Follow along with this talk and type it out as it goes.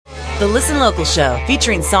The Listen Local Show,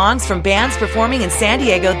 featuring songs from bands performing in San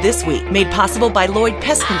Diego this week. Made possible by Lloyd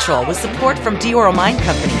Pest Control with support from Dioro Mine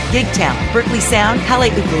Company, Gigtown, Berkeley Sound, Halle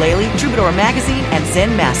Ukulele, Troubadour Magazine, and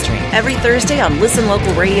Zen Mastering. Every Thursday on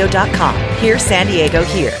ListenLocalRadio.com. Hear San Diego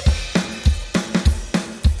here.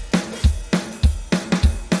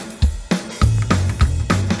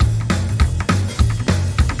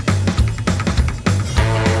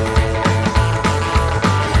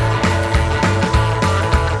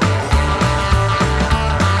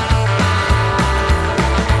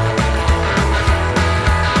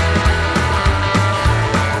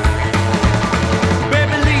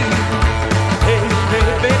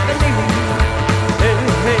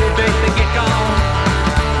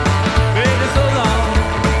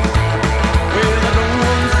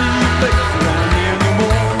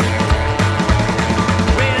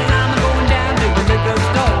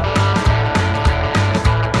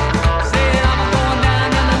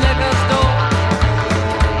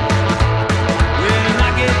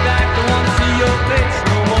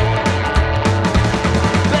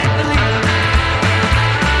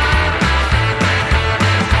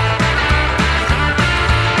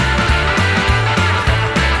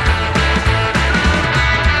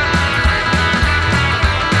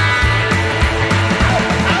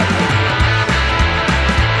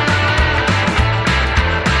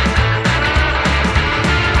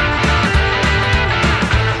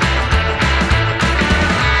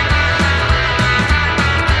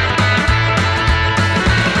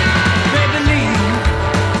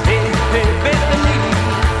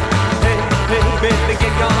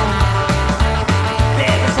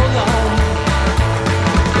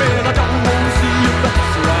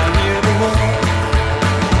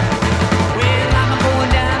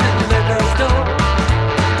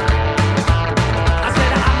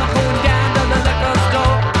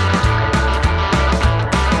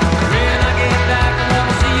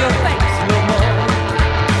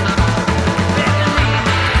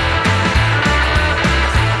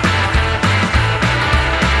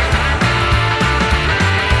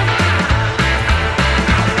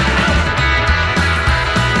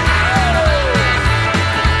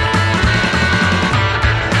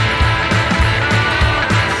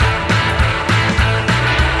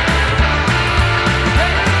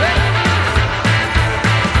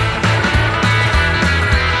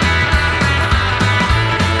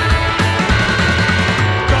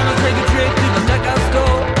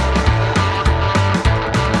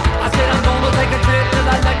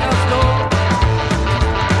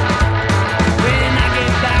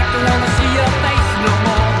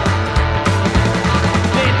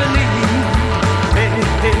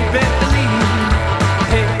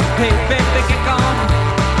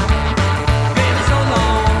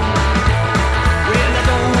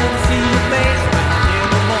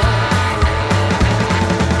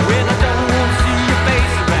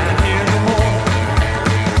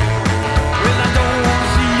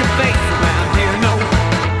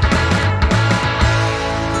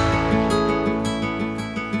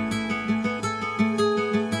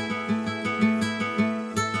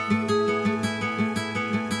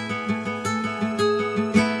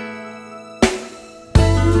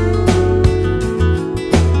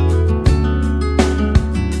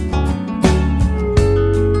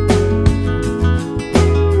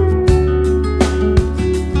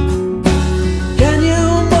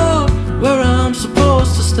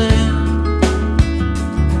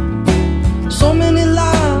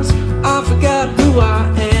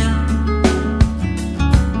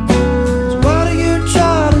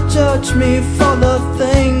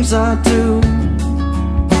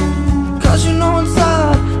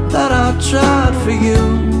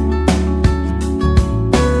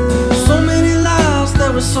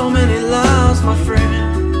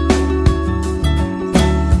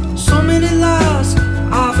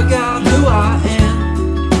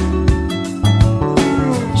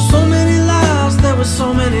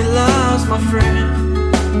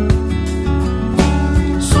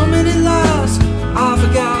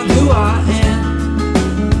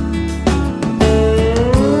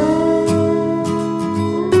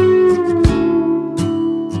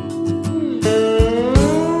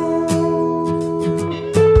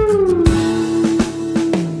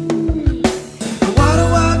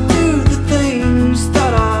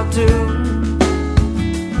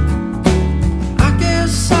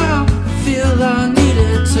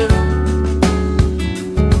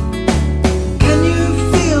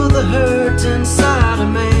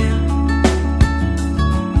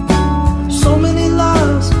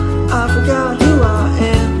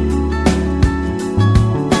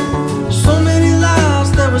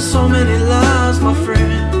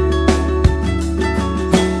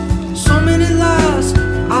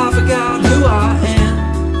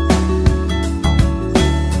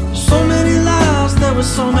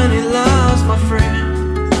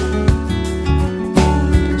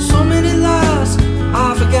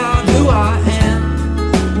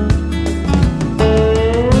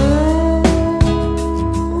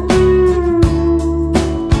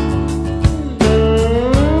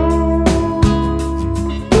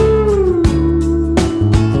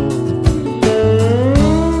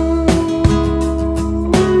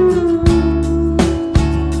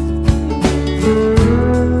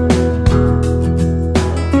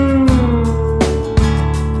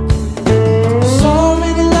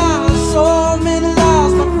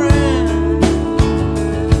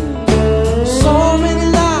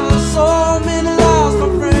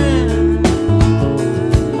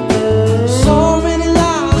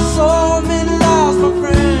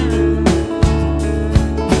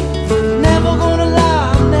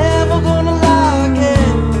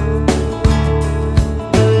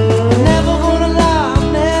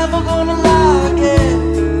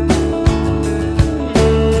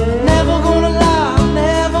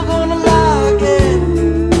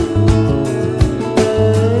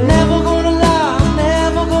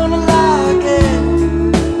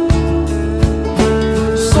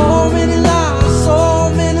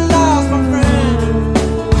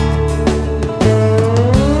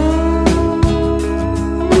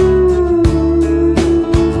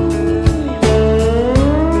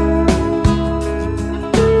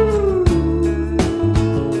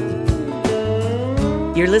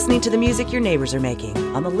 to the music your neighbors are making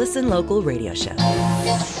on the Listen Local radio show.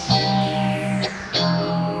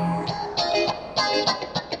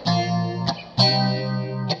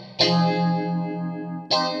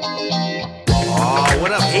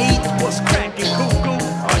 What up, Heat? What's cracking, Cuckoo?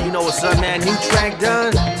 Oh, you know what's up, man? New track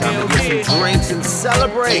done. Time to get some drinks and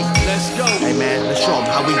celebrate. Let's go. Hey, man, let's show them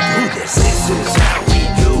how we do this. This is how we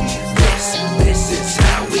do this. This is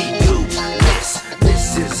how we do this.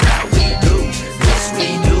 This is how we do this.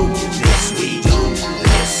 We do this. We do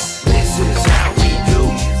this. This is how we do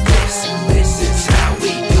this. This is how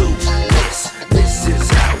we do this. This is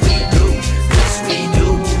how we do this. We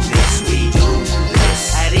do this. We do this.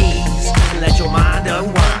 At ease, let your mind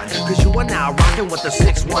unwind, cause you are now rocking with the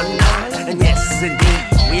 619. And yes, indeed,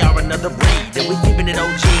 we are another breed, and we keeping it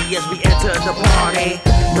OG as we enter the party.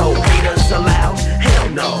 No haters allowed, hell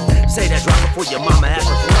no. Say that drop before your mama at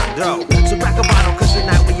the front door. So crack a bottle, cause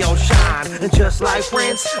tonight we all shine. And just like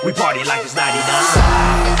Prince, we party like it's 99.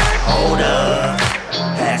 Hold up,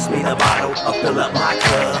 pass me the bottle, I'll fill up my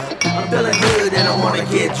cup. I'm feeling good and I wanna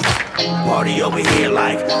get drunk. Party over here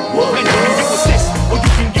like, whoa. Man, you can get with this, or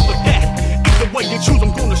you can get with that. Either way you choose,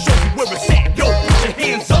 I'm gonna show you where it's at. Yo, put your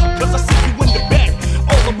hands up, cause I see you in the back.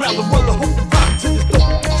 All around the world, I hope you rock to this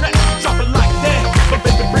dope track. Drop it like that, but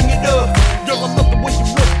baby, bring it up. Girl, I love the way you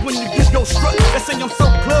look when you get your strut. They say I'm so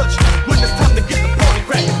clutch when it's time to get the party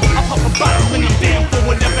cracking. I pop a bottle and I'm down for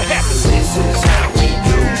whatever happens. This is how we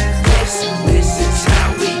do this. This is how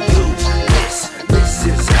we do this. This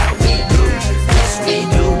is how we do this. We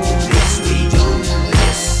do this. We do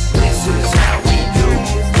this. This is how we do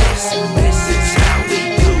this. This is how we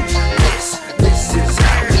do this. This is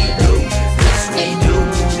how we do this. We do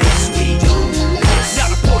this. We do this. Now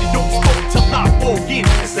the party don't stop till I walk in.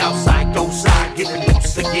 It's outside, go side, getting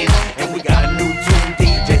loose again. And we got a new tune,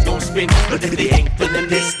 DJ's gon' spin. But if they ain't feeling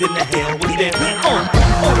this, then the hell with them.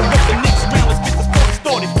 Order up the next round, let's get this party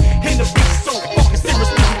started. And the beat's so fucking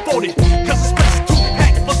seriously recorded. Cause the space is too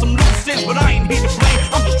packed for some loose ends. But I ain't here to play,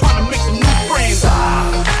 I'm just trying to make some new friends.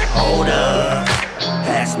 Stop, hold up,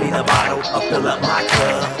 pass me the bottle, I'll fill up my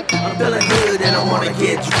cup. I'm feeling good and I wanna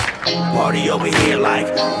get drunk. Party over here like,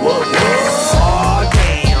 whoa, whoa. Oh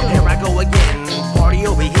damn, here I go again. Party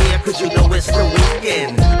over here, cause you know it's the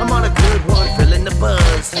weekend. I'm on a good one, feeling the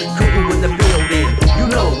buzz. Cuckoo in the building, you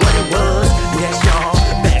know what it was. Yes, y'all,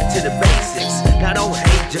 back to the basics. Now don't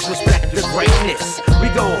hate, just respect the greatness. We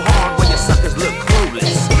go hard when your suckers look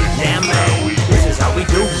clueless. Yeah, man, this is how we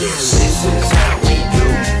do this. This is how we do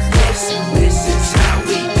this. This is how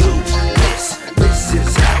we do this. This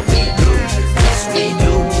is how we do this. We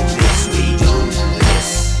do this. We do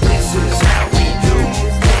this. This is how we do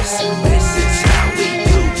this. This is how we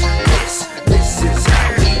do this. This is how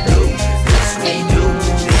we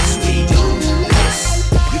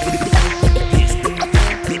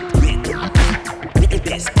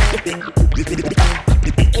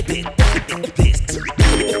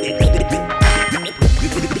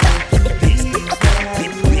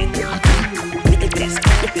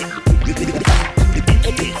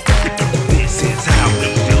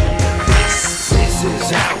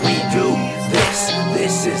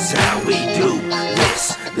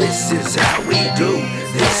do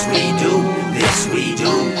this. We do this. We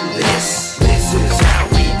do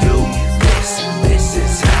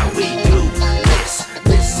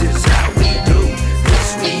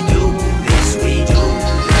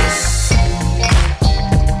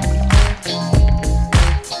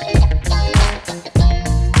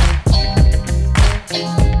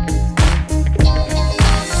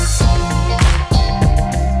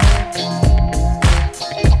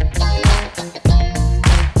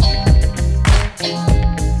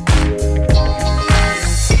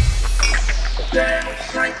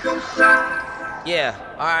Yeah,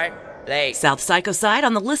 alright. Hey. South Psycho Side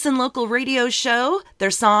on the Listen Local radio show.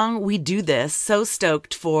 Their song, We Do This. So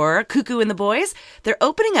stoked for Cuckoo and the Boys. They're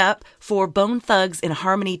opening up for Bone Thugs in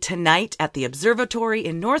Harmony tonight at the Observatory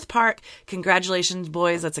in North Park. Congratulations,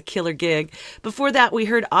 boys. That's a killer gig. Before that, we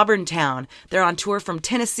heard Auburn Town. They're on tour from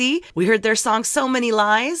Tennessee. We heard their song, So Many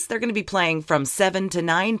Lies. They're going to be playing from 7 to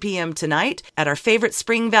 9 p.m. tonight at our favorite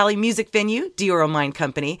Spring Valley music venue, Dior Mine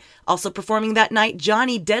Company. Also performing that night,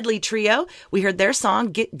 Johnny Deadly Trio. We heard their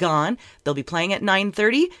song, Get Gone. They'll be playing at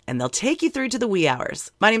 9:30, and they'll take you through to the wee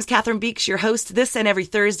hours. My name's Catherine Beeks, your host this and every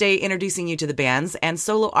Thursday, introducing you to the bands and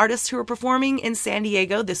solo artists who are performing in San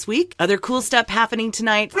Diego this week. Other cool stuff happening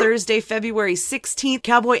tonight, Thursday, February 16th.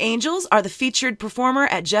 Cowboy Angels are the featured performer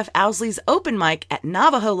at Jeff Owsley's open mic at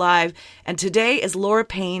Navajo Live, and today is Laura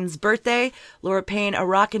Payne's birthday. Laura Payne, a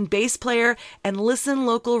rock and bass player and Listen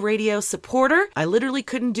Local radio supporter. I literally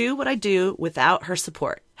couldn't do what I do without her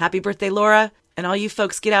support. Happy birthday, Laura. And all you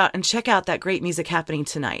folks, get out and check out that great music happening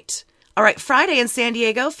tonight. All right, Friday in San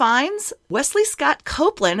Diego finds Wesley Scott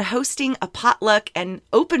Copeland hosting a potluck and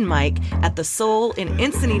open mic at the Soul in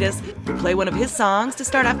Encinitas. We'll play one of his songs to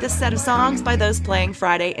start off this set of songs by those playing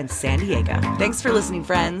Friday in San Diego. Thanks for listening,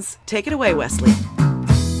 friends. Take it away, Wesley.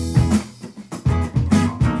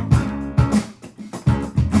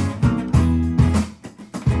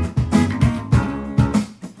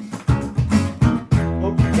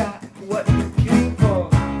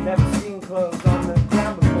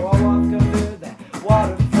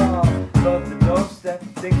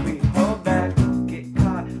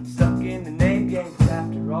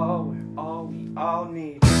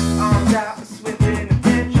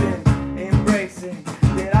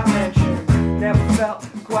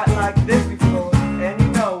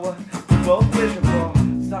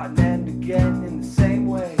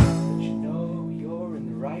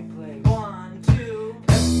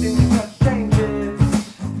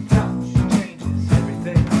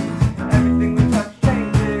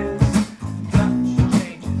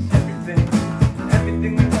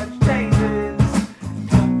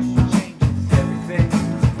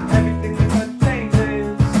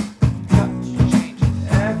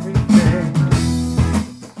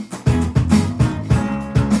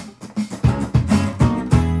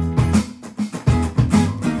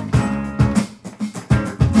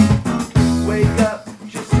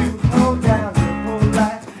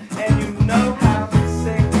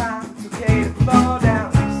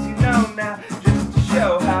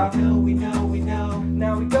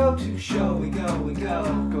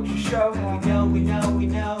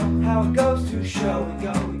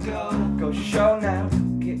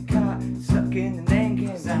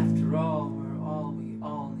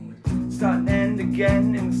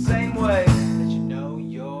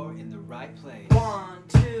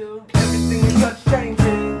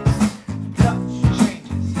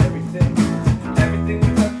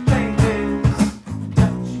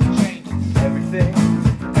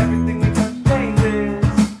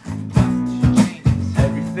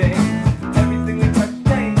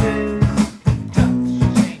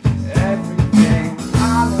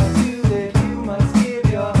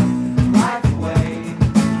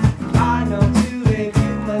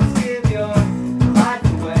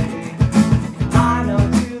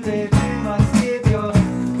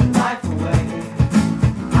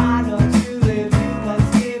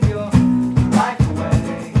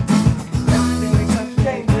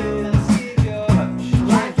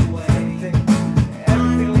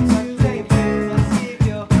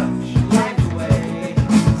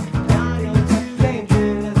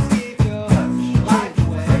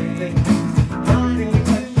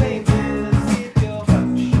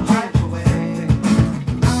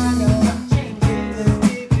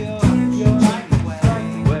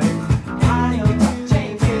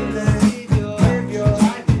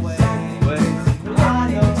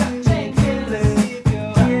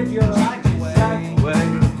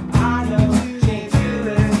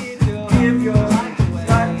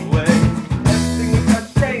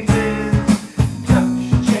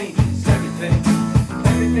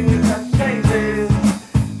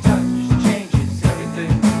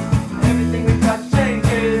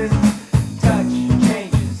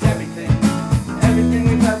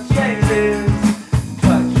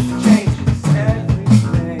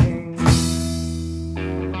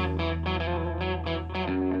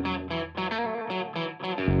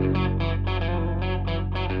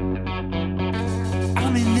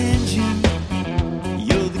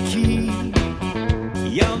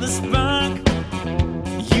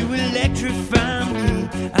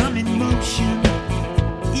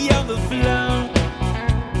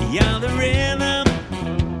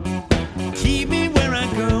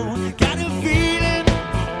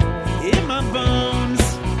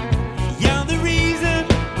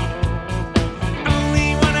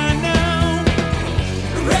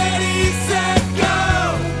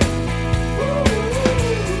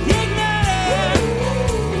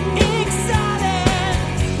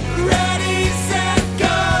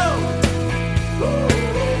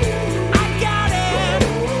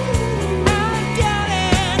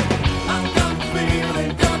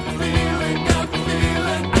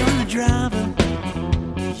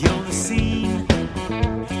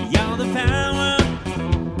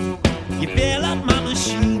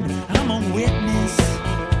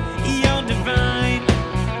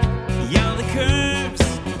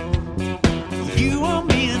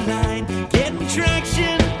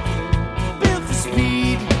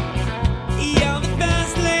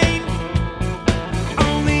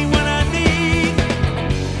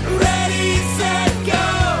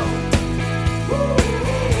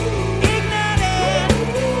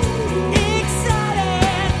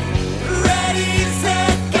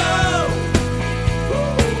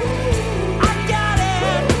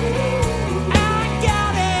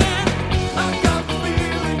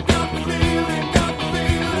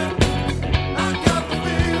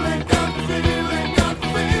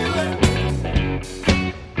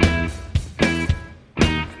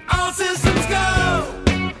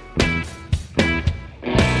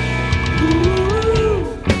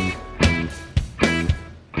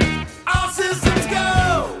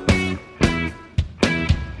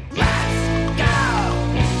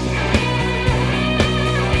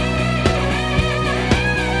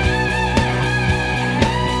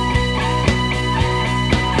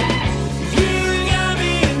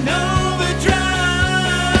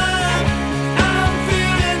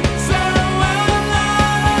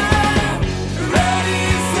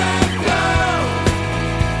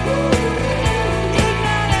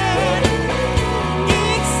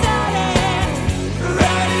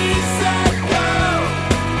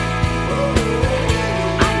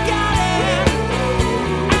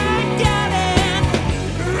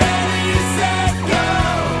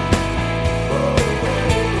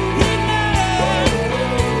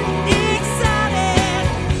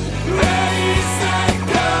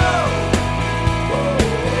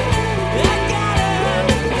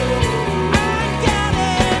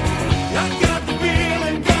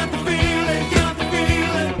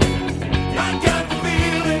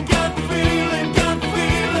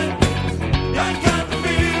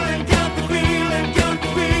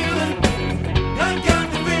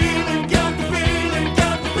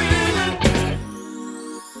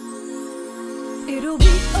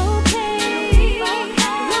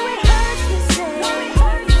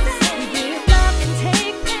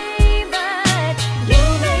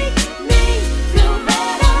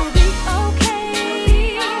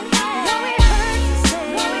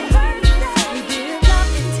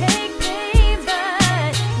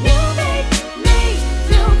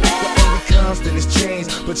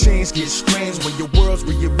 But change gets strange when your world's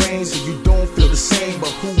rearranged and you don't feel the same.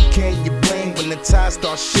 But who can you blame when the tide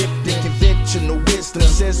starts shifting? Conventional wisdom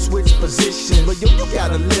says switch position, but yo, you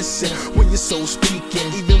gotta listen when your soul's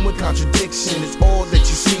speaking. Even with contradiction, it's all that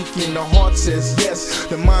you're seeking. The heart says yes,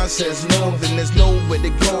 the mind says no. Then there's nowhere to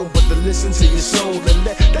go but to listen to your soul and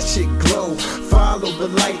let that shit glow. Follow the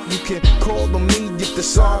light, you can call on me if the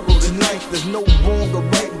sorrow tonight. There's no wrong or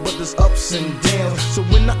right, but there's ups and downs. So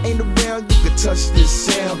when I ain't around, you can touch this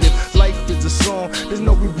sound. If life is a song, there's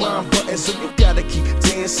no rewind button. So you gotta keep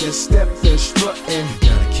dancing, stepping, strutting. You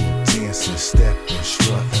gotta keep dancing, stepping,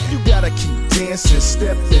 strutting. You gotta keep dancing,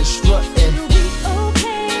 stepping, strutting. You'll be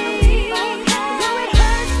okay. Though it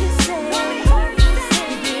hurts to say,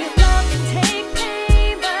 you give love and take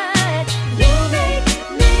pain, but you make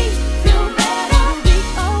me feel better. You'll be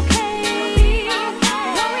okay.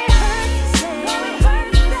 Though it hurts to say,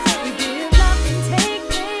 you give love and take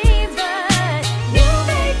pain, but you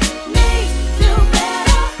make me feel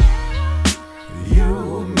better. You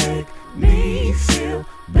make me feel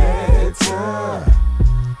better.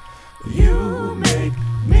 You make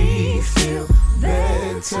me feel better.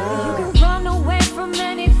 You can run away from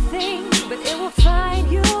anything, but it will find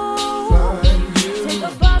you. Take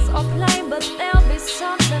a bus or plane, but there'll be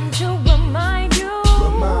something to remind you.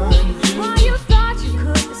 Why you thought you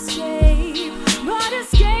could escape, but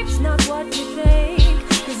escape's not what you think.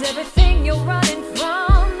 'Cause everything you're running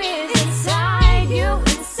from is inside you,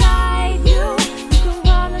 inside you. You can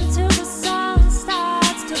run until the sun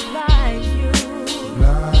starts to blind you.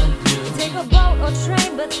 Take a boat or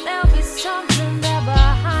train, but there'll be something there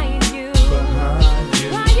behind you.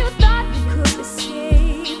 Why you thought you could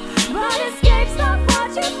escape, but escape's not what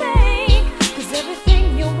you think. 'Cause everything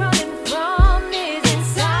you're running from is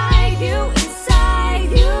inside you, inside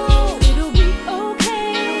you. It'll be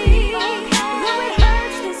okay. Though it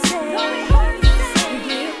hurts to say, you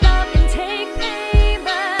give love and take pain,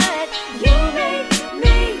 but you make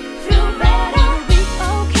me feel better. It'll be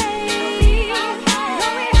okay.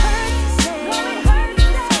 Though it hurts to say,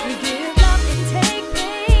 you give love and take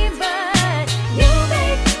pain, but you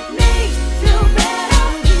make me feel better.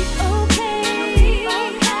 It'll be okay.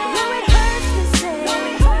 Though it hurts to say,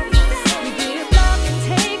 you give love and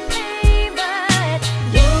take pain, but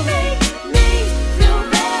you make me feel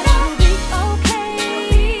better. It'll be okay.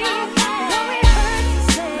 Though it hurts to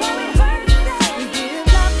say, you give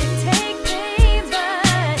love and take pain,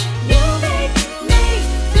 but you make me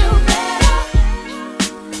feel better.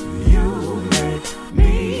 You make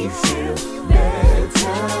me feel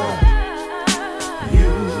better.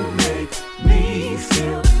 You make me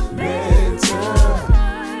feel better.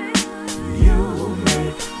 You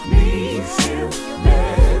make me feel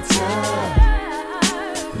better.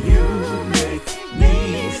 You make me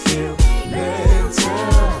feel better.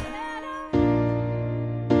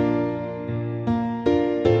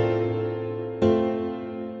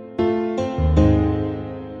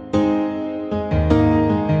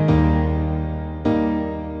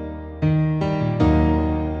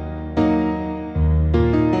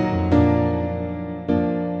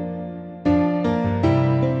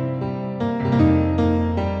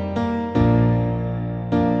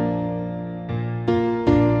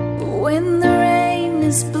 When the rain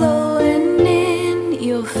is blowing in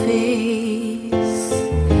your face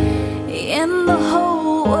and the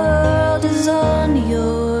whole world is on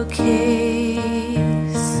your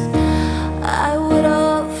case, I would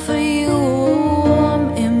offer you a warm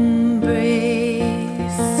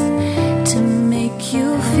embrace to make you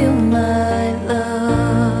feel my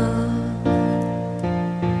love.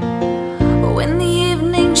 When the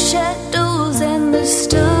evening shadows and the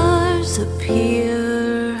stars appear,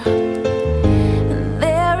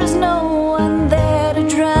 there is no one there to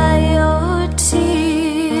dry your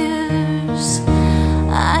tears.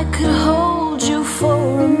 I could hold you for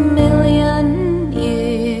a million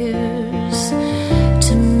years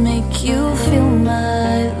to make you feel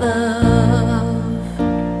my love.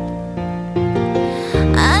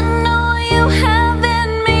 I know you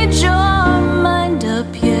haven't made your mind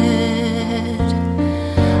up yet,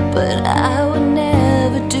 but I would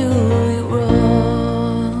never do you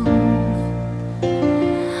wrong.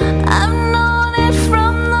 I've known it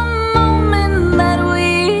from the moment that we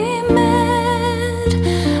met.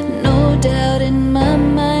 No doubt in my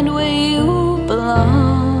mind where you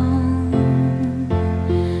belong.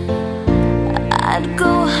 I'd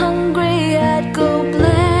go hungry, I'd go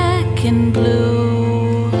black and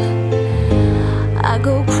blue. I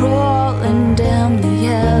go crawling down the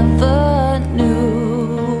avenue.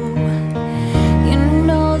 You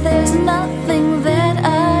know there's nothing that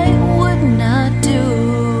I would not do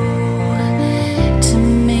to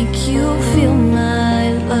make you feel my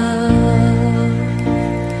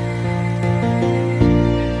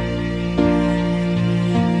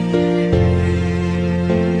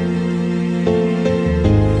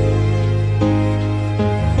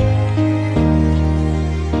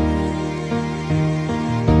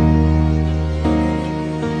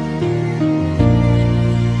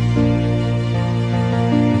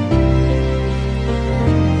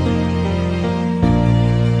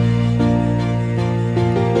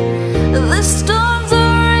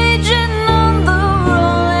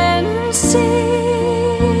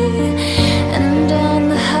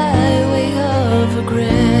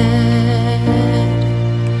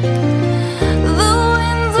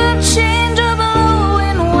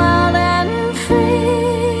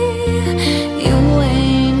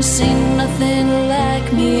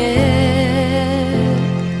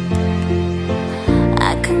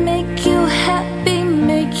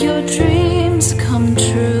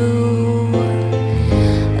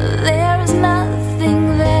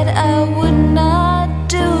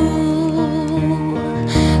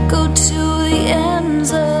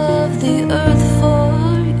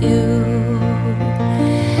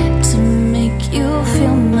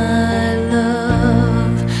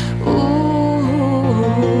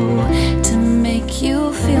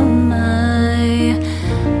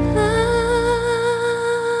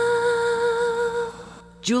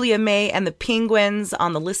Julia May and the Penguins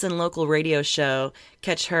on the Listen Local radio show.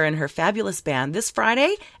 Catch her and her fabulous band this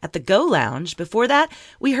Friday at the Go Lounge. Before that,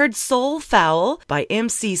 we heard Soul Foul by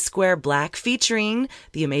MC Square Black featuring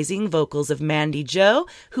the amazing vocals of Mandy Jo,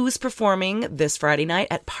 who is performing this Friday night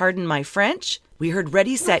at Pardon My French. We heard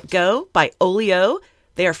Ready, Set, Go by Olio.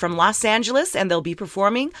 They are from Los Angeles, and they'll be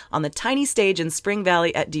performing on the tiny stage in Spring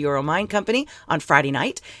Valley at Dioro Mine Company on Friday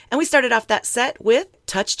night. And we started off that set with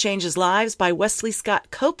Touch Changes Lives by Wesley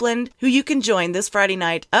Scott Copeland, who you can join this Friday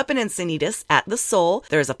night up in Encinitas at The Soul.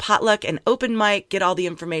 There's a potluck and open mic. Get all the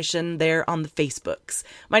information there on the Facebooks.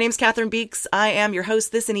 My name's Catherine Beeks. I am your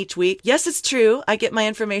host this and each week. Yes, it's true. I get my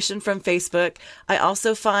information from Facebook. I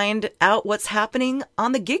also find out what's happening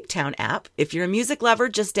on the Gigtown app. If you're a music lover,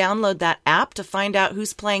 just download that app to find out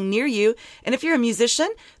who's playing near you. And if you're a musician,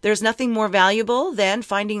 there's nothing more valuable than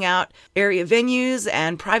finding out area venues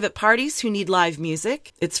and private parties who need live music.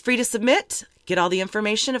 It's free to submit. Get all the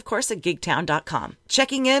information, of course, at gigtown.com.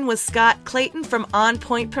 Checking in with Scott Clayton from On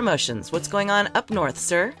Point Promotions. What's going on up north,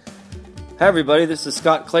 sir? Hi everybody, this is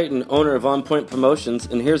Scott Clayton, owner of On Point Promotions,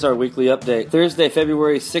 and here's our weekly update. Thursday,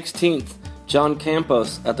 February 16th, John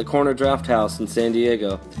Campos at the Corner Draft House in San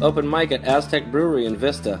Diego. Open mic at Aztec Brewery in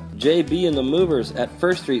Vista. JB and the Movers at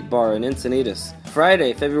First Street Bar in Encinitas.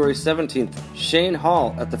 Friday, February 17th, Shane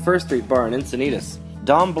Hall at the First Street Bar in Encinitas.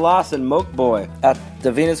 Dom Blas and Moke Boy at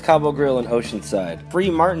the Venus Cabo Grill in Oceanside. Free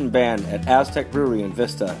Martin Band at Aztec Brewery in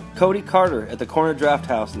Vista. Cody Carter at the Corner Draft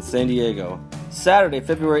House in San Diego. Saturday,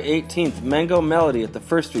 February 18th, Mango Melody at the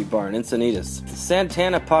First Street Bar in Encinitas.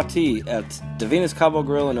 Santana Pati at the Venus Cabo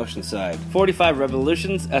Grill in Oceanside. 45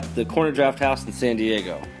 Revolutions at the Corner Draft House in San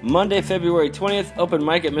Diego. Monday, February 20th, open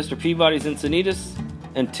mic at Mr. Peabody's Encinitas.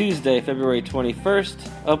 And Tuesday, February 21st,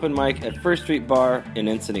 open mic at First Street Bar in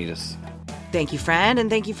Encinitas. Thank you, friend, and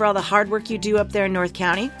thank you for all the hard work you do up there in North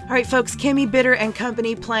County. All right, folks, Kimmy Bitter and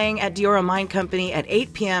Company playing at Dioro Mine Company at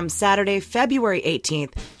 8 p.m. Saturday, February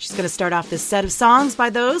 18th. She's going to start off this set of songs by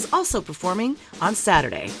those also performing on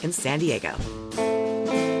Saturday in San Diego.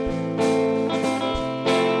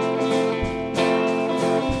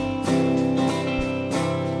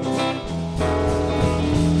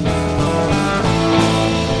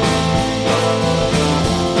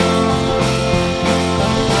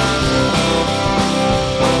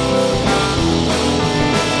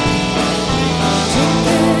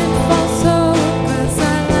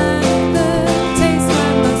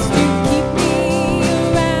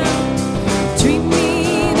 Treat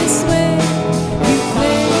me this way.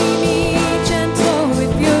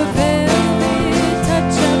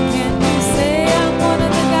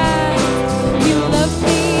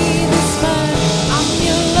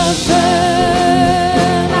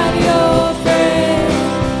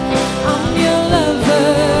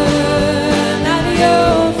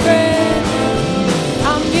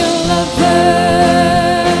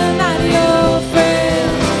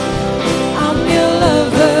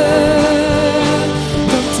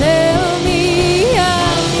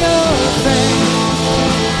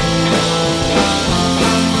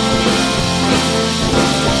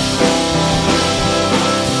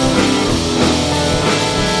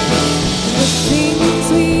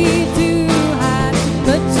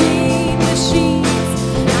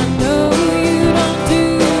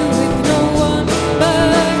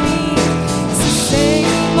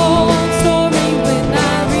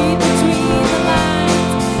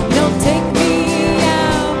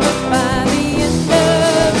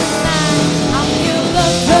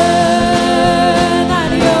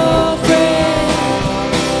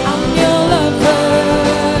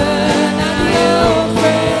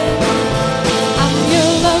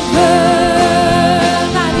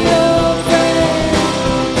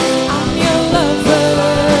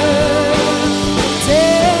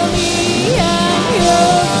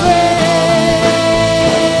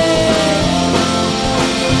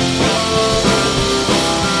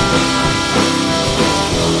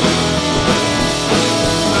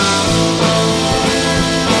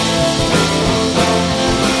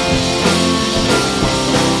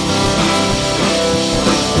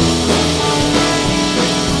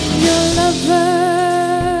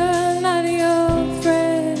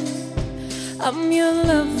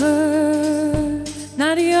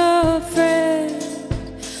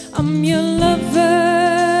 I'm your lover,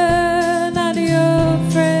 not your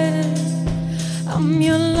friend. I'm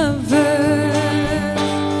your lover.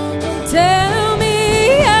 Don't tell me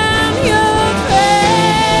I'm your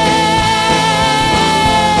friend.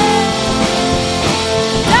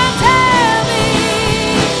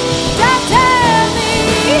 Don't tell me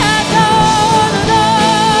I don't know.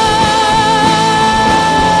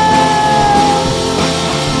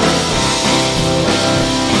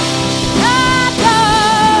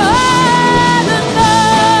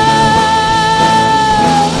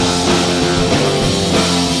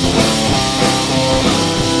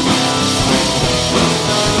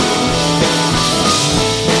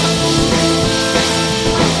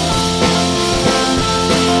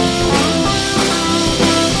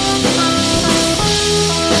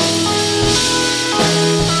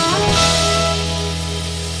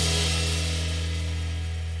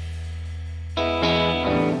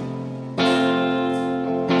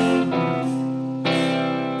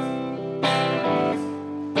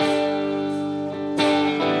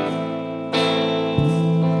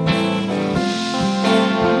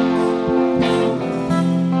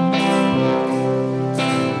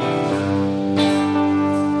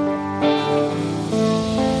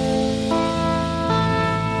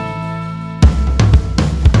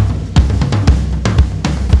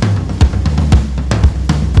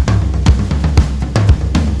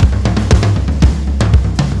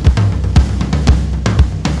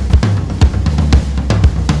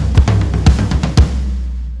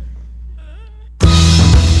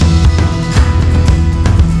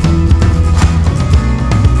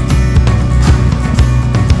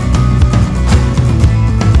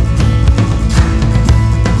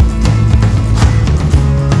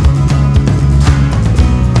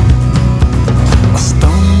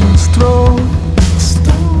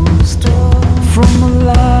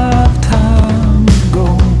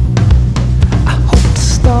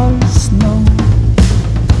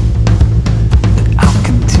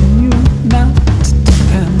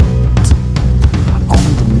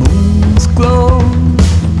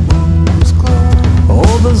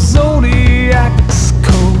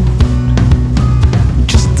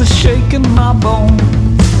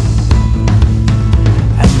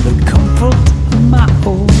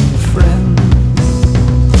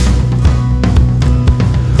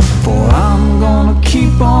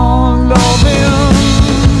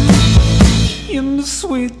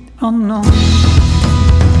 unknown.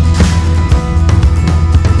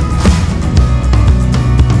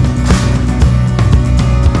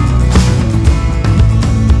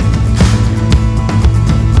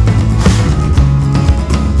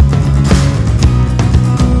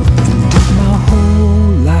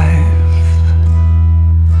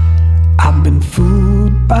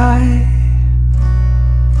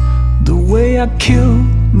 I kill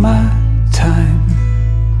my time,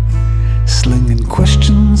 slinging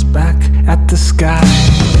questions back at the sky.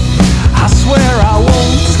 I swear I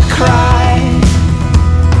won't cry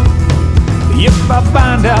if I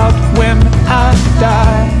find out when I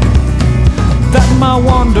die that my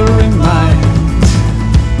wandering mind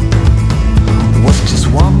was just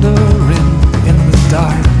wandering in the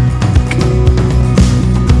dark.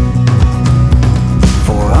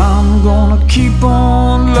 For I'm gonna keep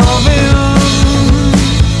on loving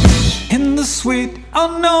in the sweet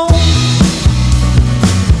unknown.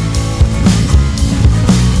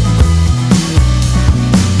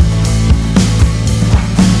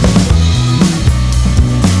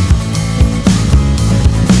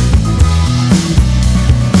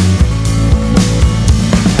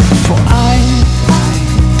 For I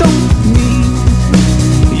don't need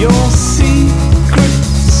your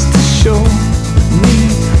secrets to show me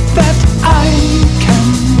that I can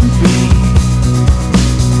be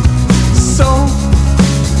so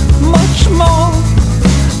much more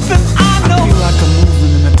than I know. I feel like I'm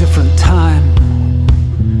moving in a different time.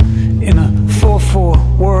 In a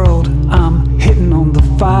 4-4 world, I'm hitting on the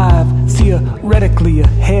 5, theoretically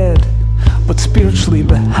ahead, but spiritually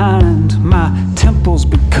behind. My tempos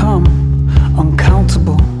become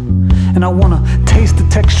uncountable, and I wanna taste the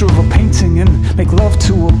texture of a painting and make love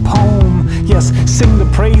to a poem. Yes, sing the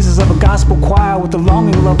praises of a gospel choir with the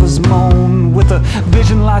longing lovers moan. With a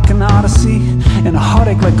vision like an odyssey and a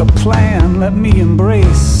heartache like a plan, let me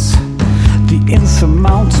embrace the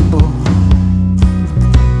insurmountable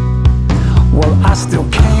while I still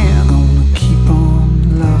can. Gonna keep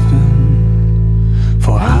on loving,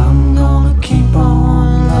 for I'm gonna keep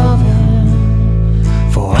on loving,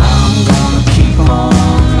 for I'm gonna keep on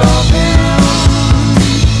loving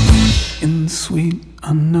in the sweet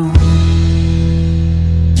unknown.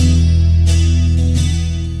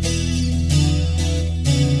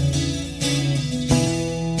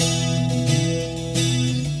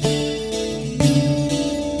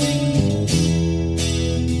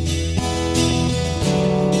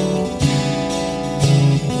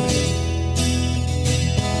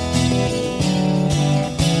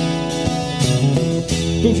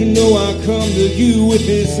 Don't you know I come to you with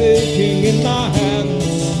this aching in my hands?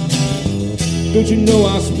 Don't you know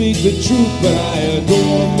I speak the truth, but I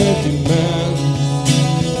adore empty man.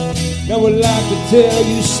 Now I'd like to tell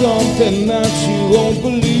you something that you won't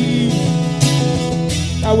believe.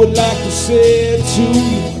 I would like to say it to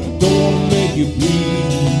you, but I don't want to make you bleed.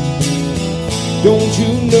 Don't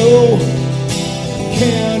you know,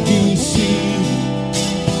 can't you see,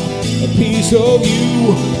 a piece of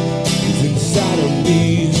you is inside of me?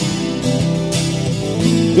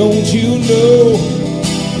 Don't you know,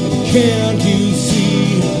 can't you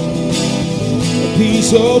see, a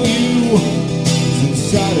piece of you is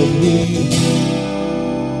inside of me?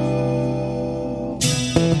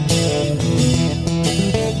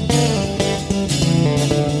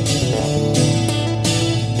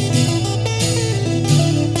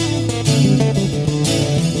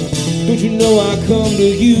 Don't you know I come to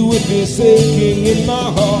you with this aching in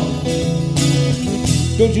my heart?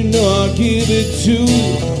 Don't you know I'll give it to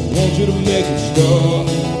you? I want you to make it start.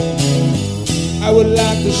 I would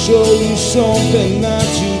like to show you something that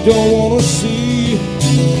you don't want to see.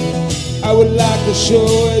 I would like to show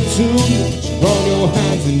it to you, but you're on your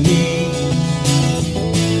hands and knees.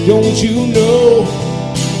 Don't you know,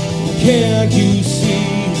 can't you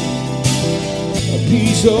see, a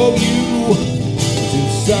piece of you is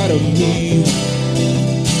inside of me?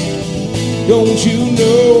 Don't you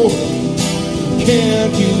know,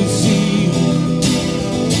 can't you see,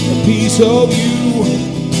 a piece of you is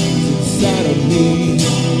inside of me?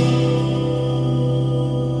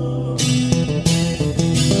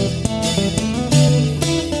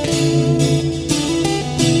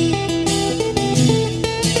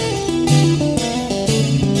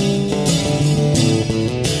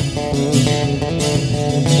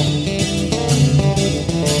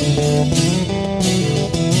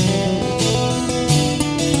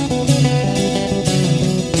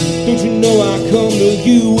 Don't you know I come to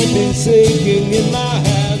you with this aching in my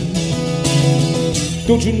hands?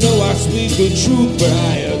 Don't you know I speak the truth, but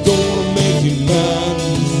I don't want to make you mad?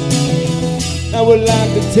 I would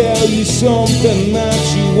like to tell you something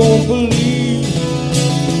that you won't believe.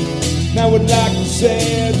 would like to say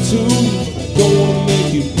it too. Don't wanna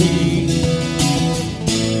make you bleed.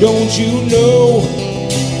 Don't you know?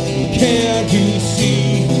 Can't you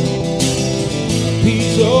see? A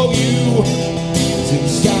piece of you is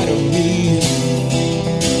inside of me.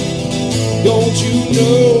 Don't you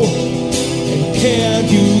know? And can't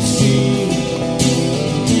you see?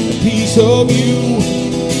 A piece of you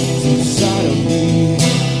is inside of me.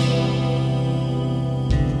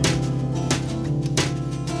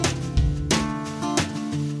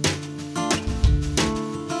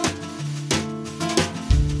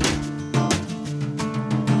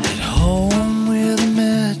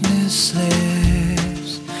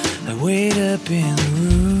 In the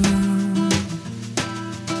room,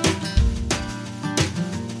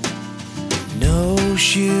 no,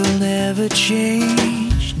 she'll never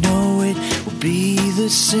change. No, it will be the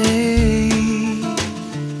same.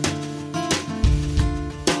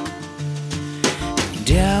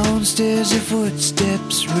 Downstairs, her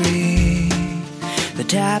footsteps ring, the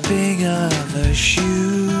tapping of her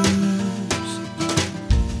shoes.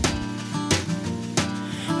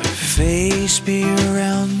 Her face be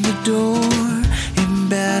around the door.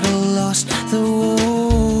 Battle lost the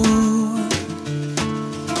war.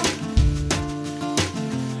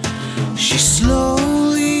 She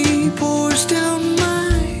slowly pours down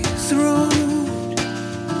my throat,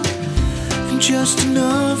 and just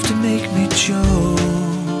enough to make me choke.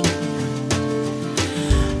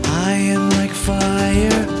 I am like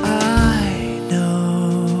fire, I know.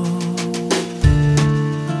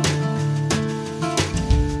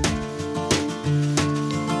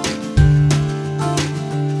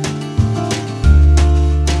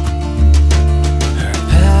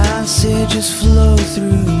 Messages flow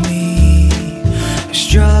through me. I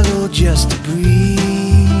struggle just to breathe.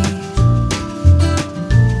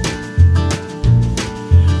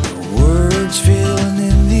 Words filling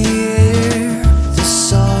in the air, the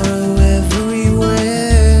sorrow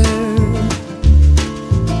everywhere.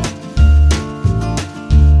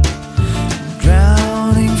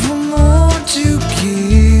 Drowning for more to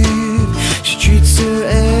give. She treats her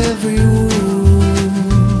every wound.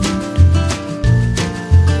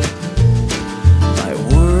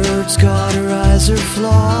 Cauterize her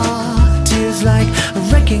flaw, tears like a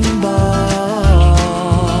wrecking ball.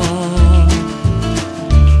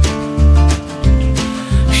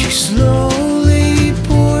 She slowly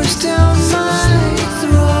pours down my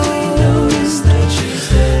throat,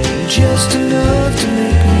 just enough to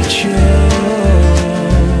make me choke.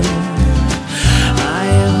 I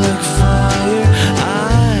am like fire, I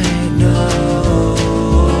know.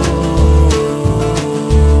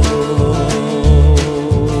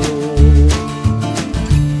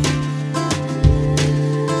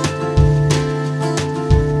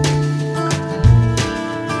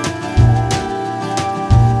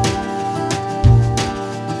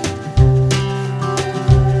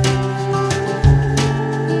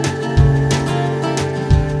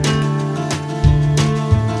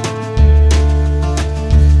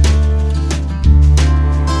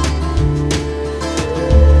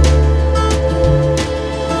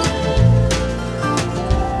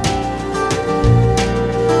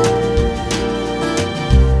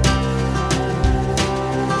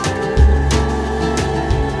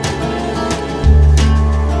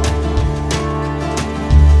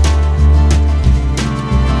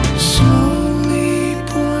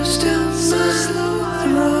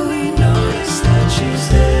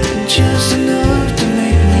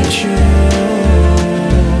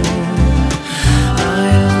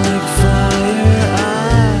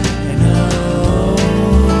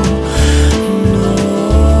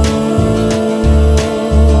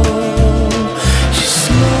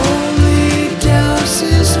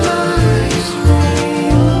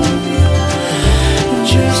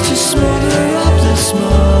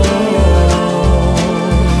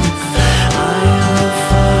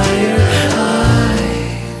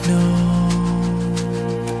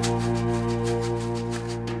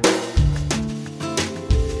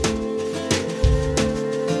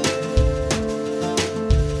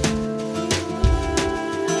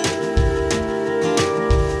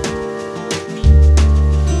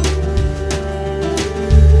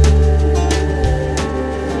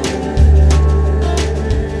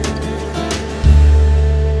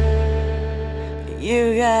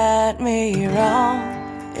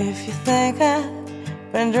 If you think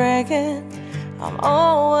I've been drinking, I'm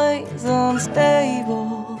always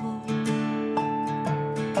unstable.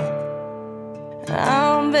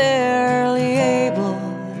 I'm barely able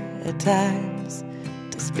at times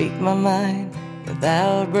to speak my mind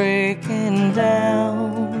without breaking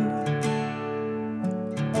down.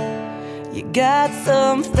 you got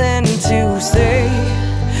something to say,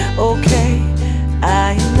 okay,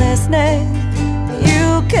 I am listening.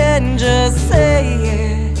 You can just say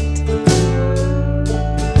it.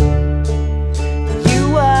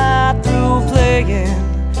 You are through playing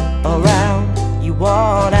around. You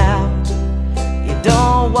want out. You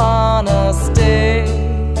don't wanna stay.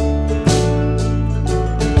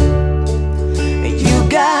 You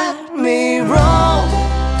got me wrong.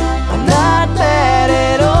 I'm not mad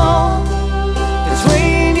at all.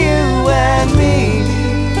 Between you and me,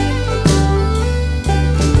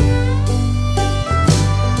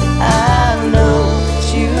 I know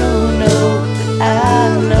that you know that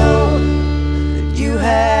I know that you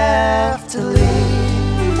have to leave.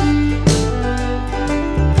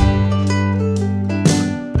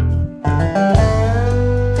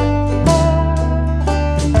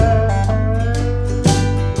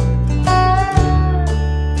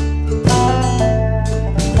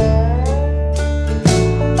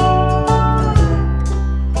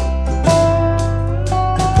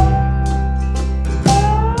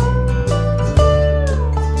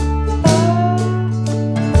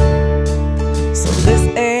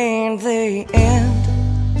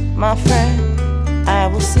 My friend, I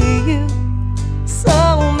will see you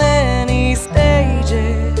so many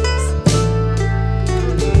stages,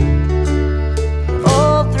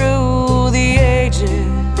 all through the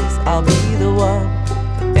ages. I'll be the one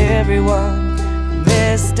for everyone,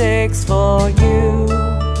 mistakes for you.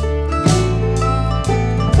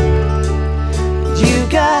 You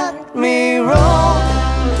got me wrong,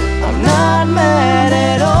 I'm not mad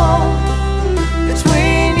at all.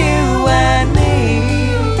 Between you and me,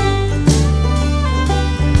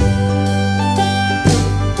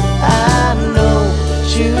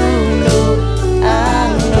 you know, I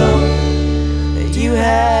know that you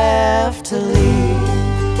have to leave.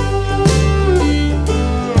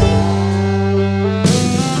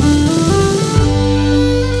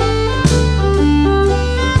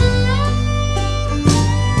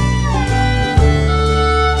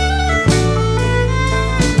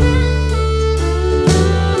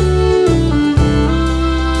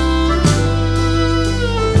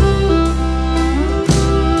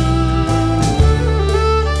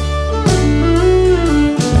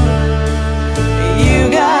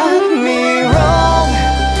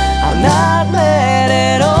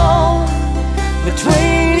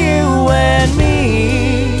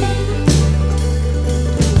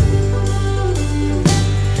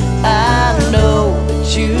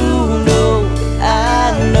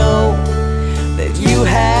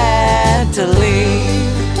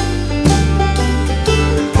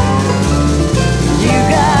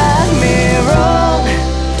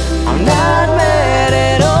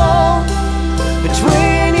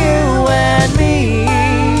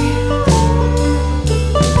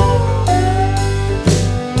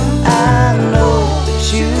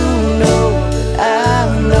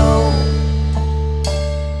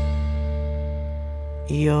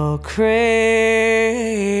 You're crazy.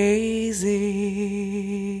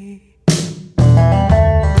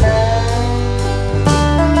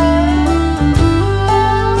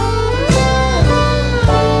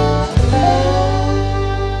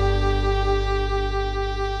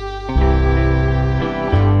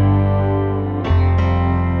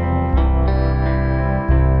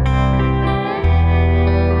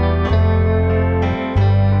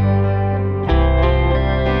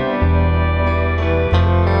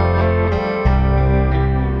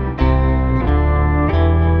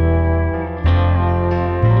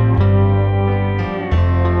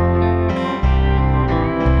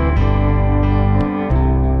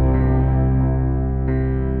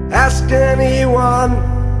 Ask anyone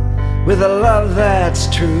with a love that's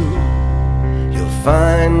true, you'll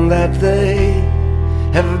find that they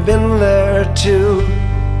have been there too.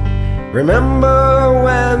 Remember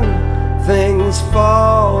when things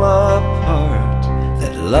fall apart,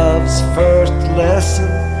 that love's first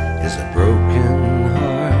lesson is a broken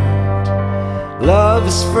heart.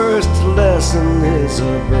 Love's first lesson is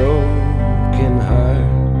a broken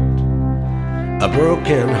heart. A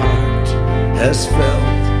broken heart has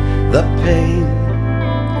felt the pain,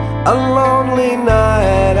 a lonely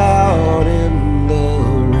night out in the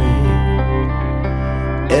rain.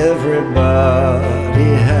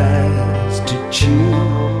 Everybody has to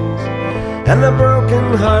choose, and a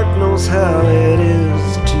broken heart knows how it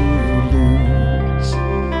is to lose.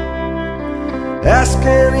 Ask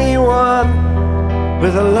anyone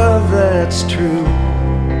with a love that's true,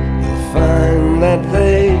 you'll find that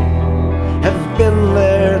they have been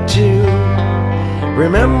there too.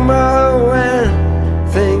 Remember when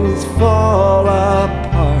things fall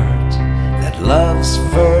apart, that love's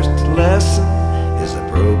first lesson is a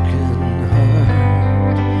broken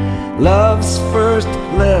heart. Love's first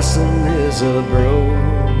lesson is a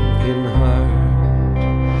broken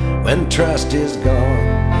heart. When trust is gone,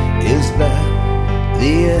 is that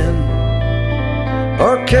the end?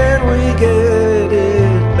 Or can we get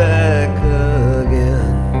it back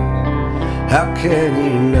again? How can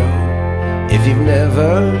you know if you've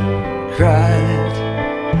never cried?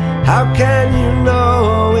 How can you know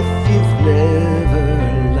if you've never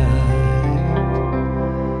lied?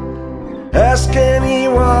 Ask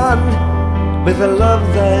anyone with a love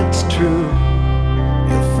that's true.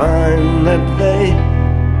 You'll find that they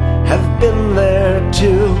have been there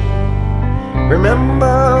too.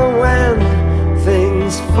 Remember when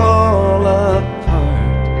things fall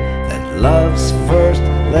apart, that love's first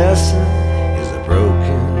lesson is a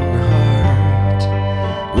broken heart.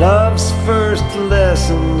 Love's first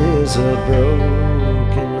lesson is a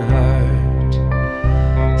broken heart.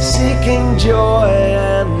 Seeking joy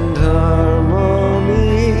and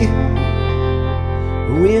harmony,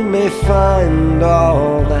 we may find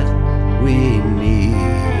all that we need.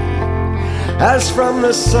 As from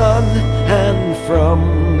the sun and from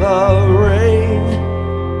the rain,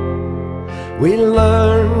 we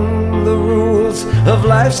learn the rules of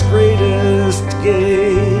life's greatest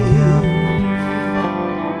game.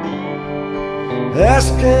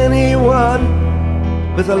 Ask anyone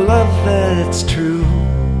with a love that's true.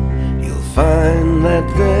 You'll find that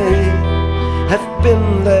they have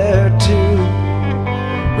been there too.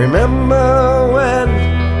 Remember when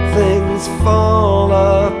things fall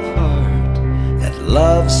apart, that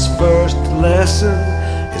love's first lesson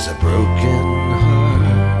is a broken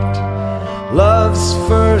heart. Love's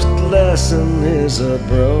first lesson is a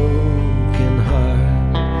broken heart.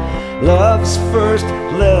 Love's first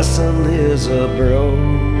lesson is a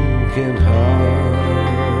broken heart.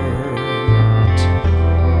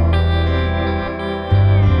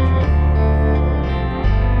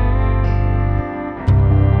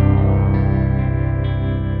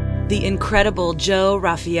 The incredible Joe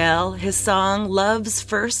Raphael, his song Love's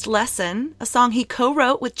First Lesson, a song he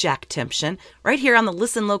co-wrote with Jack Timpson, right here on the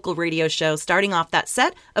Listen Local radio show, starting off that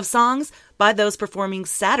set of songs by those performing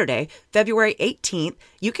Saturday, February 18th.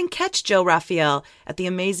 You can catch Joe Raphael at the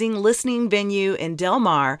amazing listening venue in Del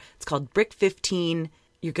Mar. It's called Brick 15.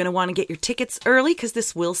 You're going to want to get your tickets early because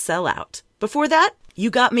this will sell out. Before that, You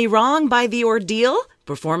Got Me Wrong by The Ordeal,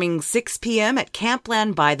 performing 6 p.m. at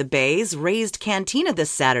Campland by the Bay's Raised Cantina this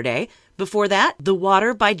Saturday. Before that, The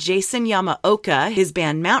Water by Jason Yamaoka. His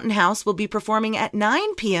band Mountain House will be performing at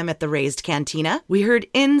 9 p.m. at the Raised Cantina. We heard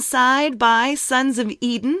Inside by Sons of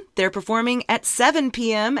Eden. They're performing at 7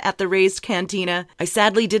 p.m. at the Raised Cantina. I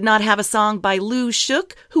sadly did not have a song by Lou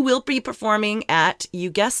Shook, who will be performing at,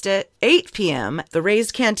 you guessed it, 8 p.m. The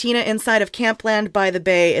Raised Cantina inside of Campland by the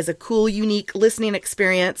Bay is a cool, unique listening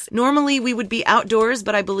experience. Normally we would be outdoors,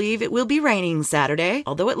 but I believe it will be raining Saturday,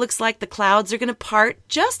 although it looks like the clouds are going to part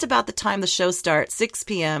just about the time the show starts, 6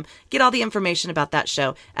 p.m. Get all the information about that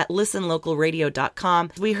show at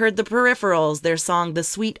listenlocalradio.com. We heard the Peripherals, their song The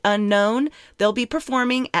Sweet Unknown. They'll be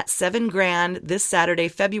performing at 7 Grand this Saturday,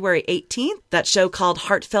 February 18th. That show called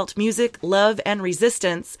Heartfelt Music, Love and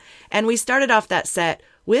Resistance. And we started off that set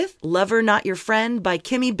with Lover Not Your Friend by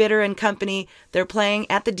Kimmy Bitter and Company. They're playing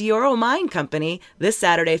at the Dioro Mine Company this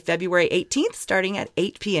Saturday, February 18th, starting at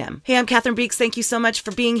 8 p.m. Hey, I'm Catherine Beeks. Thank you so much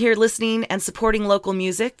for being here, listening, and supporting local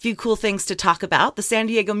music. A few cool things to talk about. The San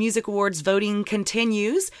Diego Music Awards voting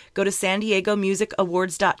continues. Go to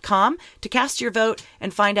SanDiegoMusicAwards.com to cast your vote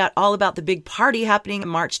and find out all about the big party happening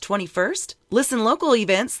March 21st. Listen Local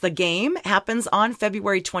events, The Game, happens on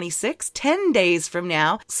February 26, 10 days from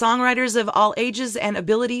now. Songwriters of all ages and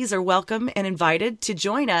abilities are welcome and invited to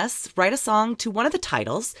join us. Write a song to one of the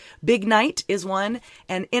titles. Big Night is one,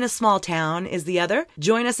 and In a Small Town is the other.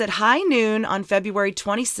 Join us at high noon on February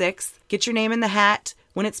 26th. Get your name in the hat.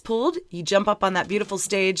 When it's pulled, you jump up on that beautiful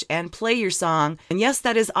stage and play your song. And yes,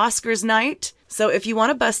 that is Oscars night. So if you want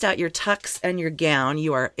to bust out your tux and your gown,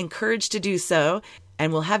 you are encouraged to do so.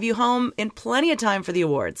 And we'll have you home in plenty of time for the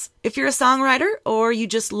awards. If you're a songwriter or you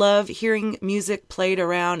just love hearing music played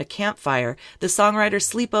around a campfire, the Songwriter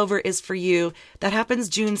Sleepover is for you. That happens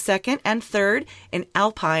June 2nd and 3rd in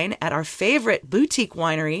Alpine at our favorite boutique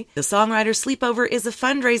winery. The Songwriter Sleepover is a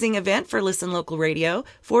fundraising event for Listen Local Radio.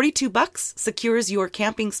 $42 secures your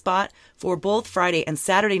camping spot for both Friday and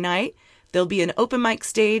Saturday night. There'll be an open mic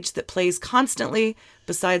stage that plays constantly,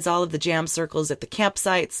 besides all of the jam circles at the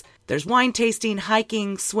campsites. There's wine tasting,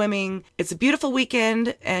 hiking, swimming. It's a beautiful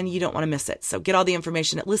weekend, and you don't want to miss it. So get all the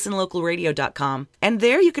information at listenlocalradio.com. And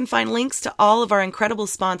there you can find links to all of our incredible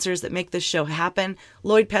sponsors that make this show happen.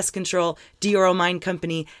 Lloyd Pest Control, Dioro Mine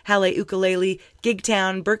Company, Halle Ukulele,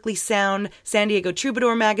 Gigtown, Berkeley Sound, San Diego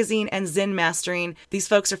Troubadour Magazine, and Zen Mastering. These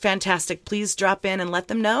folks are fantastic. Please drop in and let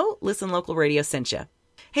them know Listen Local Radio sent you.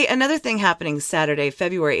 Hey, another thing happening Saturday,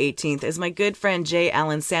 February 18th, is my good friend J.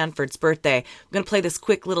 Allen Sanford's birthday. I'm going to play this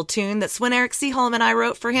quick little tune that Swen Eric Seaholm and I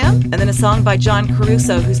wrote for him, and then a song by John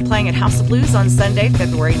Caruso, who's playing at House of Blues on Sunday,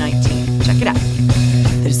 February 19th. Check it out.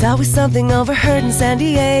 There's always something overheard in San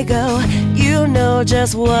Diego. You know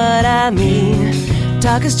just what I mean.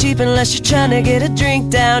 Talk is cheap unless you're trying to get a drink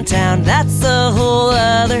downtown. That's a whole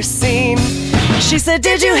other scene. She said,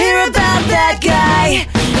 did you hear about that guy?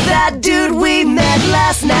 That dude we met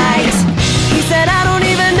last night. He said, I don't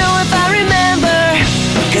even know if I remember,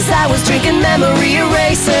 'cause I was drinking memory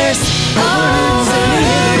erasers. Oh,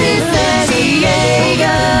 in San Diego.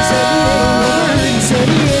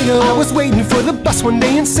 I was waiting for the bus one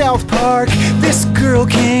day in South Park. This girl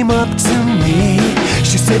came up to me.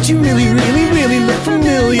 She said, you really, really, really look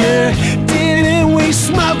familiar. Didn't we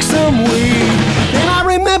smoke some weed? Then I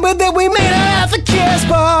remembered that we met her at the Kiss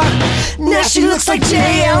Bar. Now she looks like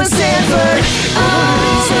J. Allen Sanford.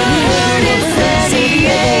 Overheard in San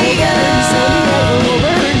Diego.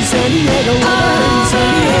 Overheard in San Diego.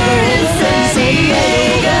 Overheard in San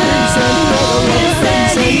Diego. In San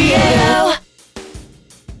Diego.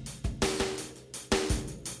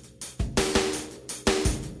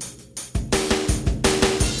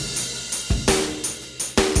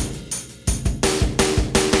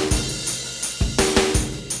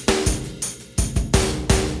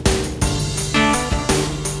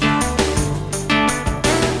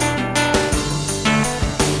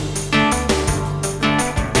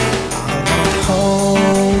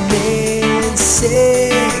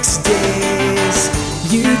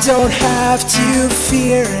 Don't have to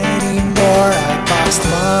fear anymore. I boxed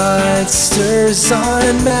monsters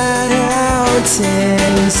on mountains.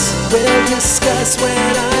 We'll discuss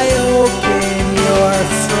when I open your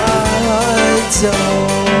front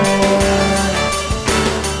door.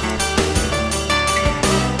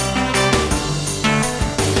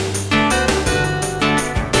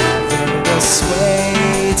 Then we'll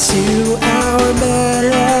sway to our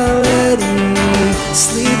melody.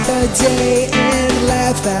 Sleep a day and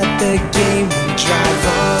laugh at the game we drive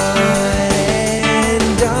on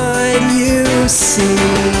and on. You see,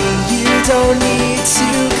 you don't need to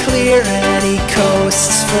clear any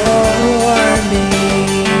coasts for me.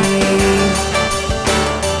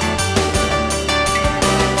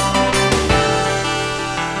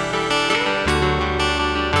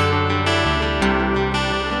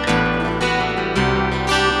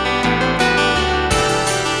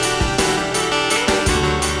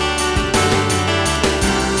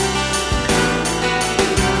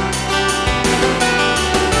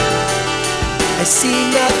 I see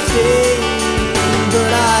nothing,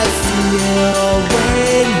 but I feel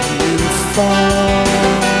when you fall.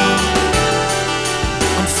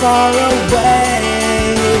 I'm far away,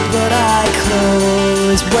 but I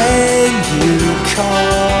close when you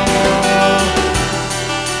call.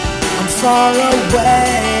 I'm far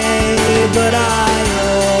away, but I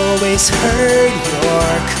always heard your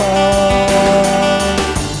call.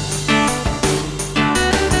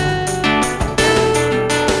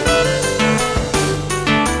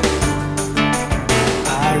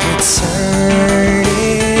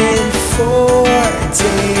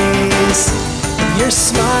 Your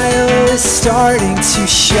smile is starting to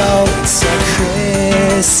show. It's a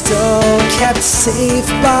crystal kept safe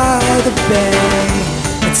by the bay.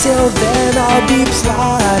 Until then I'll be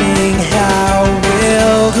plotting how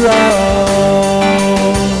we'll grow.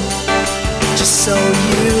 Just so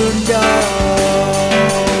you know.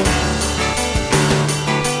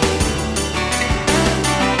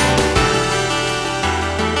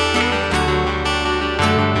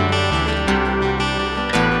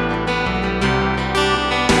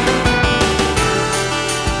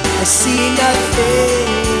 I see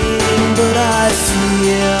nothing, but I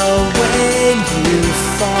feel when you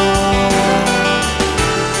fall.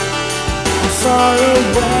 I'm far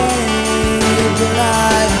away, but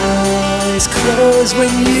I always close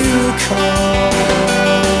when you call.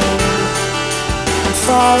 I'm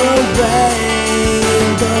far away,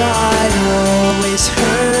 but I always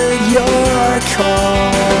heard your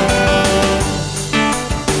call.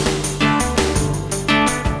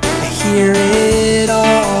 I hear it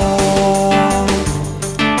all.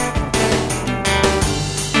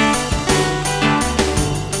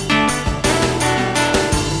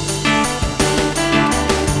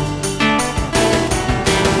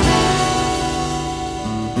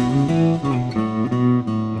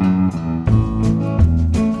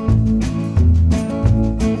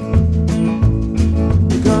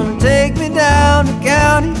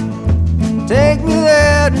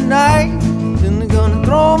 tonight, then they're gonna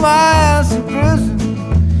throw my ass in prison,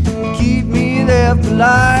 keep me there for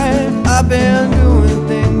life. I've been doing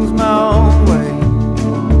things my own way,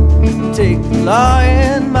 take the law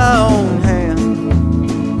in my own hand.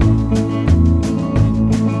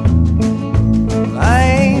 I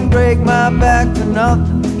ain't break my back for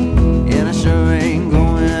nothing, and I sure ain't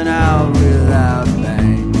going out without a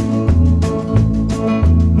bang.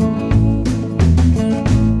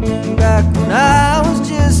 Back when I was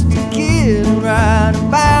just a kid, right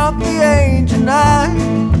about the age of 9,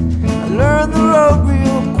 I learned the road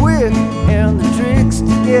real quick and the tricks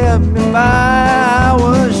to get me by. I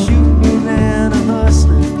was shooting and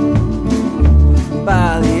hustling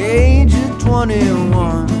by the age of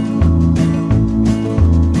 21.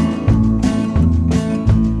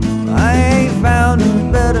 I ain't found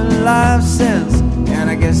a better life since, and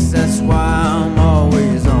I guess that's why I'm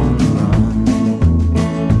always on the run.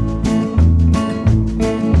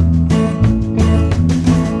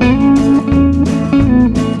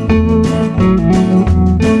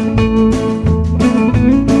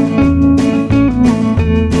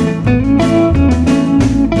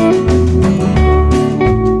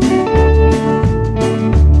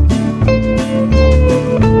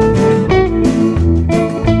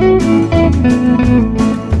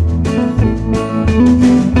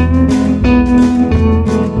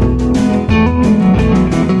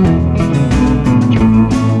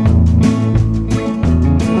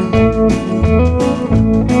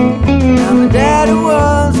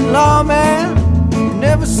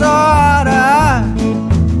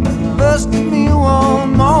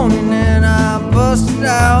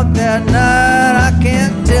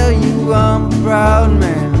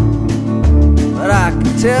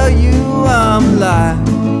 Tell you I'm alive.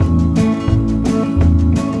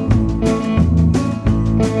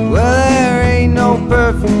 Well, there ain't no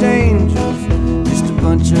perfect angels, just a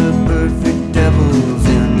bunch of perfect devils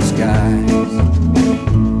in disguise.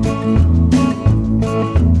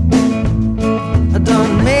 I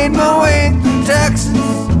done made my way through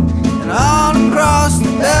Texas and all across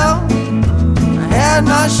the belt. I had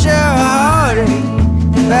my share of heartache,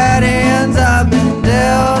 bad hands I've been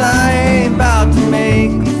dealt. I ain't about to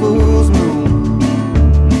make a fool's move,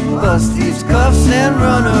 bust these cuffs and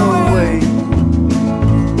run away.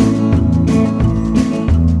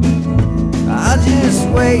 I just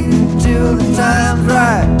wait until the time's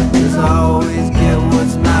right, 'cause I always get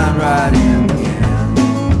what's mine right in the end.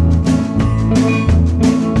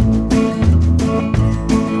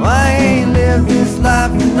 I ain't lived this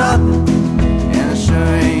life for nothing, and I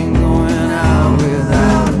sure ain't going out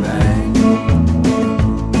without a bang.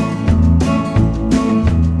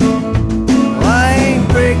 I ain't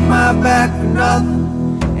break my back for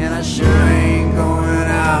nothing, and I sure ain't going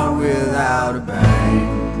out without a bang.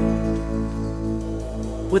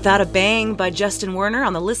 Without a Bang by Justin Werner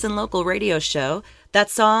on the Listen Local radio show. That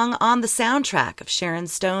song on the soundtrack of Sharon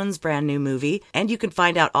Stone's brand new movie, and you can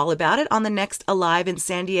find out all about it on the next Alive in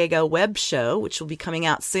San Diego web show, which will be coming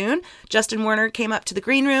out soon. Justin Werner came up to the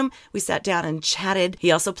green room. We sat down and chatted.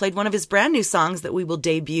 He also played one of his brand new songs that we will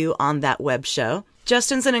debut on that web show.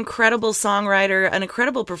 Justin's an incredible songwriter, an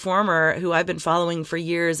incredible performer who I've been following for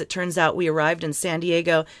years. It turns out we arrived in San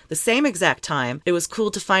Diego the same exact time. It was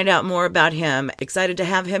cool to find out more about him. Excited to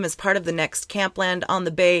have him as part of the next Campland on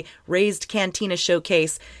the Bay Raised Cantina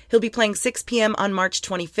Showcase. He'll be playing 6 p.m. on March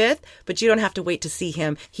 25th, but you don't have to wait to see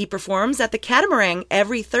him. He performs at the Catamaran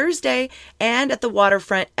every Thursday and at the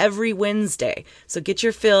Waterfront every Wednesday. So get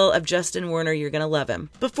your fill of Justin Werner. You're going to love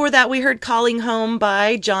him. Before that, we heard Calling Home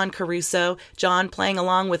by John Caruso. John playing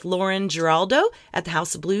along with Lauren Giraldo at the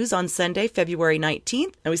House of Blues on Sunday, February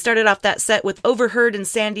 19th. And we started off that set with Overheard in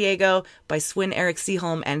San Diego by Swin Eric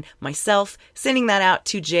Seaholm and myself, sending that out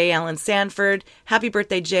to Jay Allen Sanford. Happy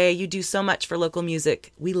birthday, Jay. You do so much for local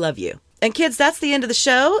music. We love you. And kids, that's the end of the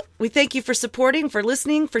show. We thank you for supporting, for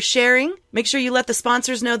listening, for sharing. Make sure you let the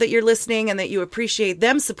sponsors know that you're listening and that you appreciate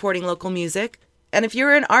them supporting local music. And if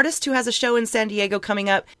you're an artist who has a show in San Diego coming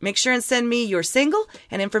up, make sure and send me your single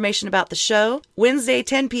and information about the show. Wednesday,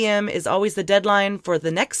 10 p.m. is always the deadline for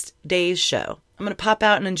the next day's show. I'm going to pop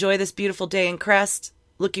out and enjoy this beautiful day in Crest.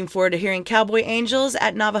 Looking forward to hearing Cowboy Angels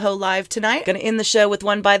at Navajo Live tonight. Going to end the show with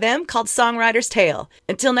one by them called Songwriter's Tale.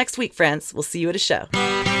 Until next week, friends, we'll see you at a show.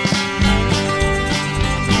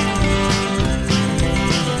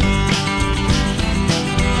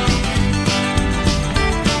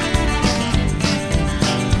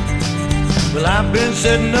 Well, I've been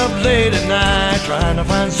sitting up late at night trying to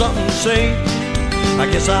find something to say. I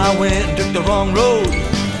guess I went and took the wrong road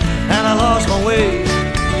and I lost my way.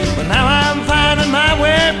 But now I'm finding my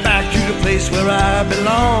way back to the place where I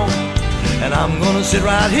belong. And I'm gonna sit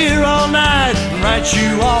right here all night and write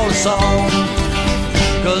you all a song.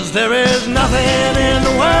 'Cause there is nothing in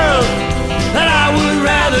the world that I would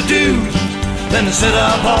rather do than to sit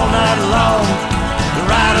up all night long and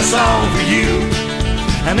write a song for you.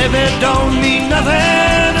 And if it don't mean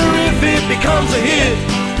nothing, or if it becomes a hit,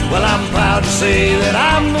 well, I'm proud to say that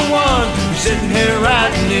I'm the one who's sitting here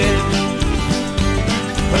writing it.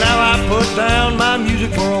 But now I put down my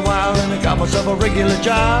music for a while and I got myself a regular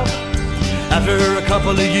job. After a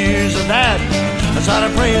couple of years of that, I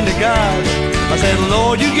started praying to God. I said,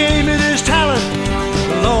 Lord, you gave me this talent.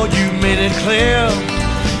 Lord, you made it clear.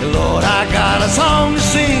 Lord, I got a song to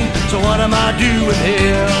sing, so what am I doing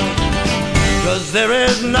here? 'Cause there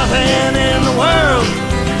is nothing in the world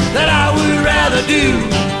that I would rather do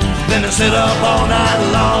than to sit up all night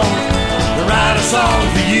long to write a song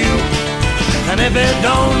for you. And if it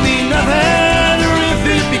don't mean nothing, or if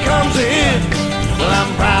it becomes a hit, well,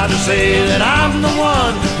 I'm proud to say that I'm the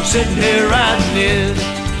one who's sitting here writing it.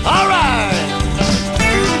 All right.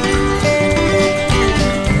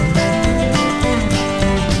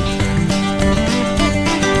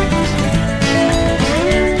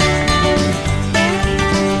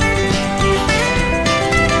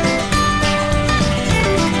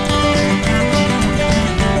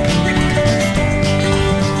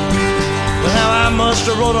 Must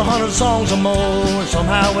have wrote 100 songs or more, and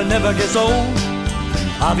somehow it never gets old.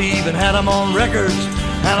 I've even had them on records,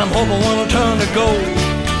 and I'm hoping one will turn to gold.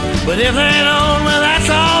 But if they don't, well, that's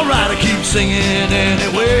alright. I keep singing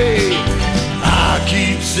anyway. I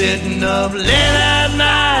keep sitting up late at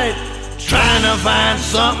night, trying to find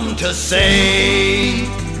something to say.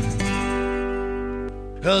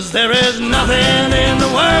 'Cause there is nothing in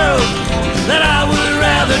the world that I would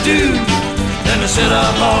rather do than to sit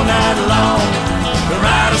up all night long to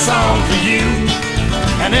write a song for you.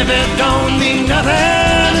 And if it don't mean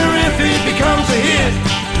nothing, or if it becomes a hit,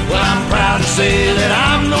 well, I'm proud to say that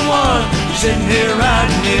I'm the one who's sitting here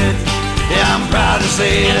writing it. Yeah, I'm proud to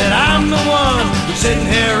say that I'm the one who's sitting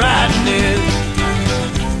here writing it.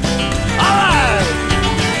 All right.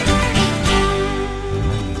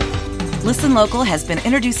 Listen Local has been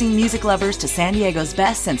introducing music lovers to San Diego's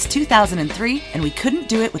best since 2003, and we couldn't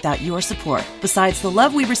do it without your support. Besides the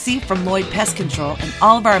love we receive from Lloyd Pest Control and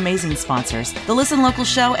all of our amazing sponsors, the Listen Local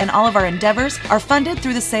show and all of our endeavors are funded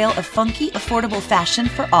through the sale of funky, affordable fashion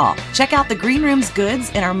for all. Check out the Green Room's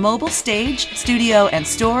goods in our mobile stage, studio, and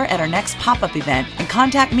store at our next pop-up event, and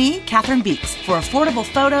contact me, Catherine Beeks, for affordable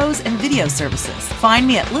photos and video services. Find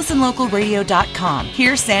me at listenlocalradio.com.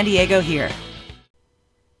 Hear San Diego here.